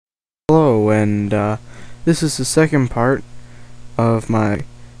Hello, and this is the second part of my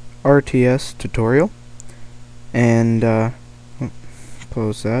RTS tutorial, and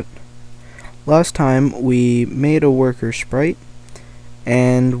close that. Last time we made a worker sprite,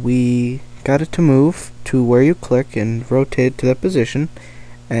 and we got it to move to where you click and rotate to that position,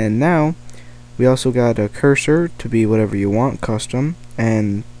 and now we also got a cursor to be whatever you want, custom,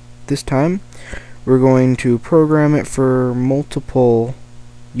 and this time we're going to program it for multiple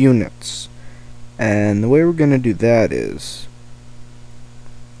units. And the way we're going to do that is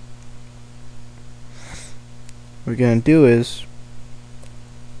we're going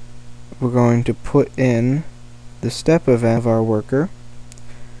to put in the step event of our worker.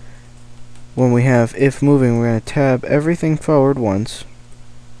 When we have if moving, we're going to tab everything forward once.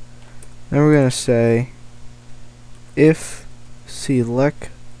 Then we're going to say if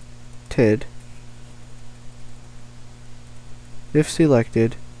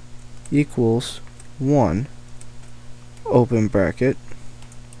selected equals 1, open bracket,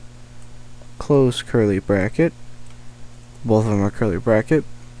 close curly bracket, both of them are curly bracket.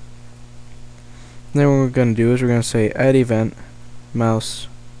 Then what we're going to do is we're going to say add event, mouse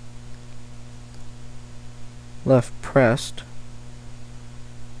left pressed,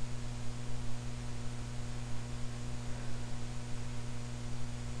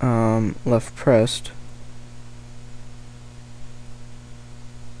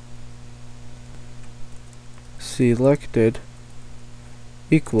 selected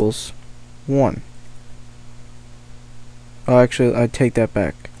equals 1. Oh, actually, I take that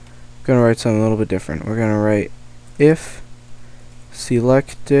back. I'm going to write something a little bit different. We're going to write if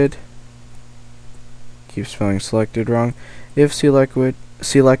selected, keep spelling selected wrong, if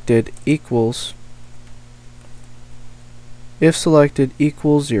selected equals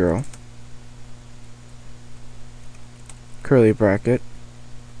 0, curly bracket,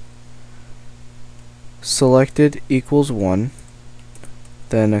 selected equals 1,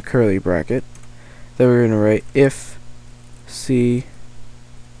 then a curly bracket. Then we're going to write if selected,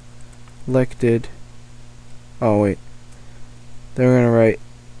 then we're going to write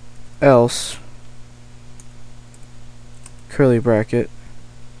else, curly bracket,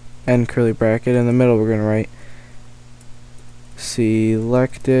 end curly bracket. In the middle we're going to write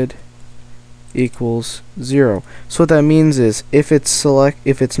selected equals 0. So what that means is if it's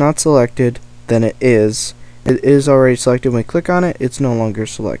not selected, then it is already selected. When we click on it, it's no longer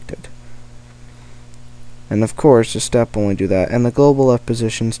selected. And of course, the step only do that, and the global left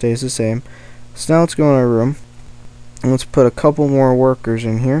position stays the same. So now let's go in our room and let's put a couple more workers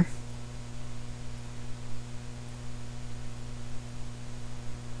in here.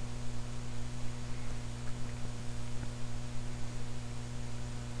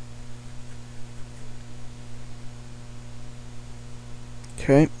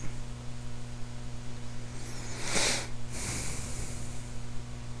 Okay.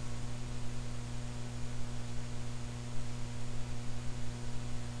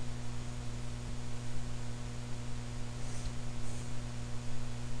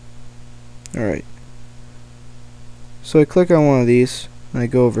 Alright, so I click on one of these, and I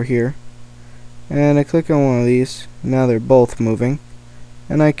go over here, and I click on one of these, now they're both moving,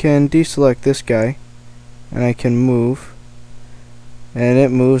 and I can deselect this guy, and I can move, and it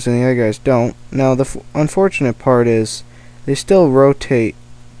moves and the other guys don't. Now the unfortunate part is they still rotate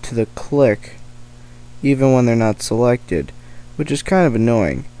to the click even when they're not selected, which is kind of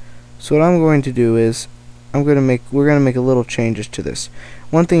annoying. So what I'm going to do is we're going to make a little changes to this.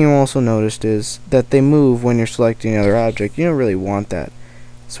 One thing you also noticed is that they move when you're selecting another object. You don't really want that.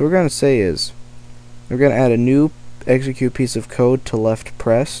 So what we're going to say is we're going to add a new execute piece of code to left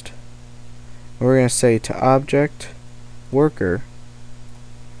pressed. We're going to say to object worker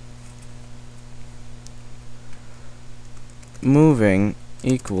moving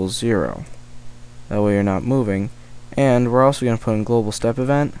equals 0. That way you're not moving. And we're also going to put in global step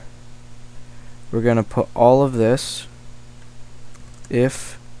event. We're going to put all of this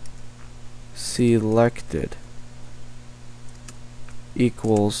if selected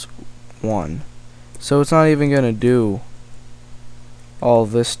equals 1. So it's not even going to do all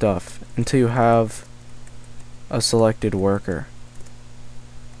this stuff until you have a selected worker.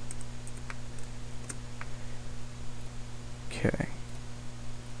 Okay.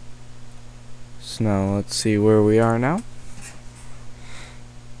 So now let's see where we are now.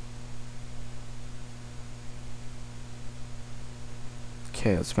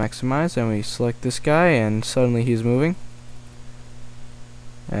 Okay, let's maximize, and we select this guy, and suddenly he's moving.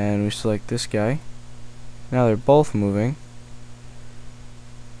 And we select this guy. Now they're both moving.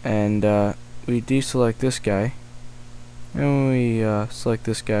 And we deselect this guy, And when we select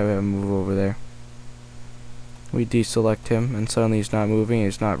this guy, we have him move over there. We deselect him, and suddenly he's not moving,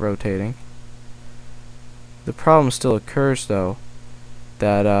 he's not rotating. The problem still occurs, though,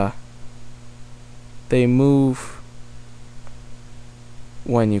 that they move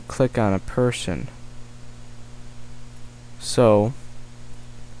when you click on a person. So,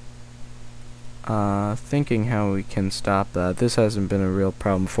 thinking how we can stop that. This hasn't been a real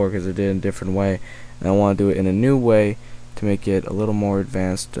problem before because I did it in a different way, and I want to do it in a new way to make it a little more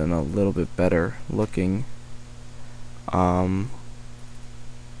advanced and a little bit better looking. How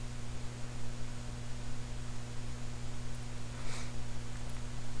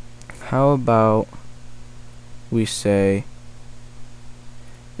about we say,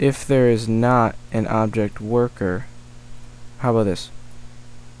 if there is not an object worker, how about this?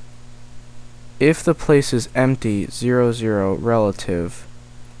 If the place is empty, 0, 0 relative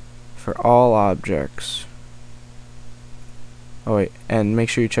for all objects. Oh wait, and make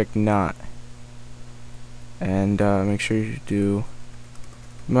sure you check not. And make sure you do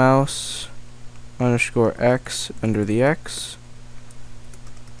mouse underscore X under the X,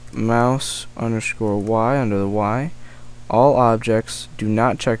 mouse underscore Y under the Y. All objects do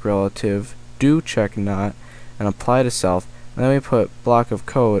not check relative, do check not, and apply to self. And then we put block of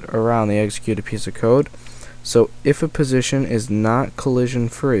code around the executed piece of code. So if a position is not collision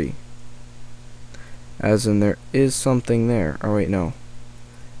free, as in there is something there, or wait, no,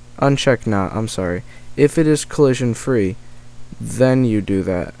 uncheck not, I'm sorry. If it is collision free, then you do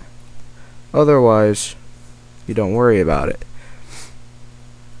that. Otherwise, you don't worry about it.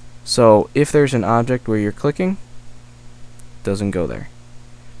 So if there's an object where you're clicking, it doesn't go there.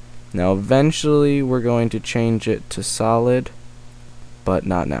 Now eventually we're going to change it to solid, but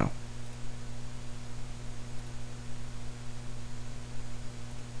not now.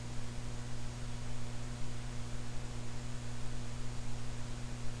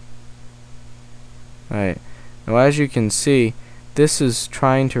 Alright, now as you can see, this is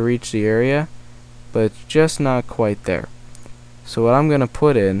trying to reach the area, but it's just not quite there. So what I'm going to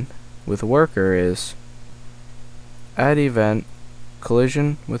put in with worker is add event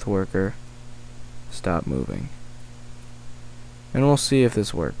collision with worker stop moving, and we'll see if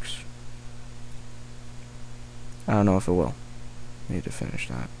this works. I don't know if it will. Need to finish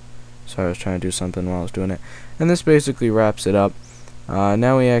that. Sorry, I was trying to do something while I was doing it. And this basically wraps it up.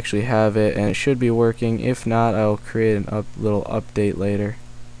 Now we actually have it, and it should be working. If not, I'll create a little update later.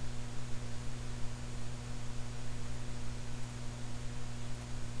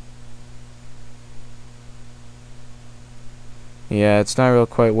 Yeah, it's not real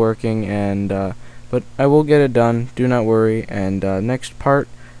quite working, and but I will get it done, do not worry. And next part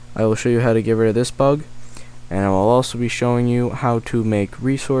I will show you how to get rid of this bug, and I will also be showing you how to make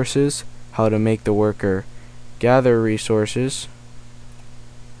resources, how to make the worker gather resources,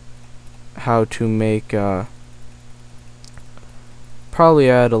 how to make probably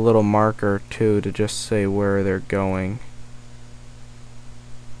add a little marker too to just say where they're going.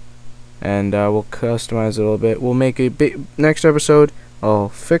 And we'll customize it a little bit. We'll make a next episode. I'll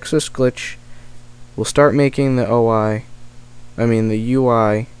fix this glitch. We'll start making the the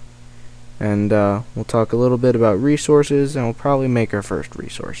UI, and we'll talk a little bit about resources, and we'll probably make our first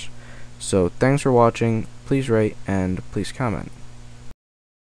resource. So thanks for watching. Please rate and please comment.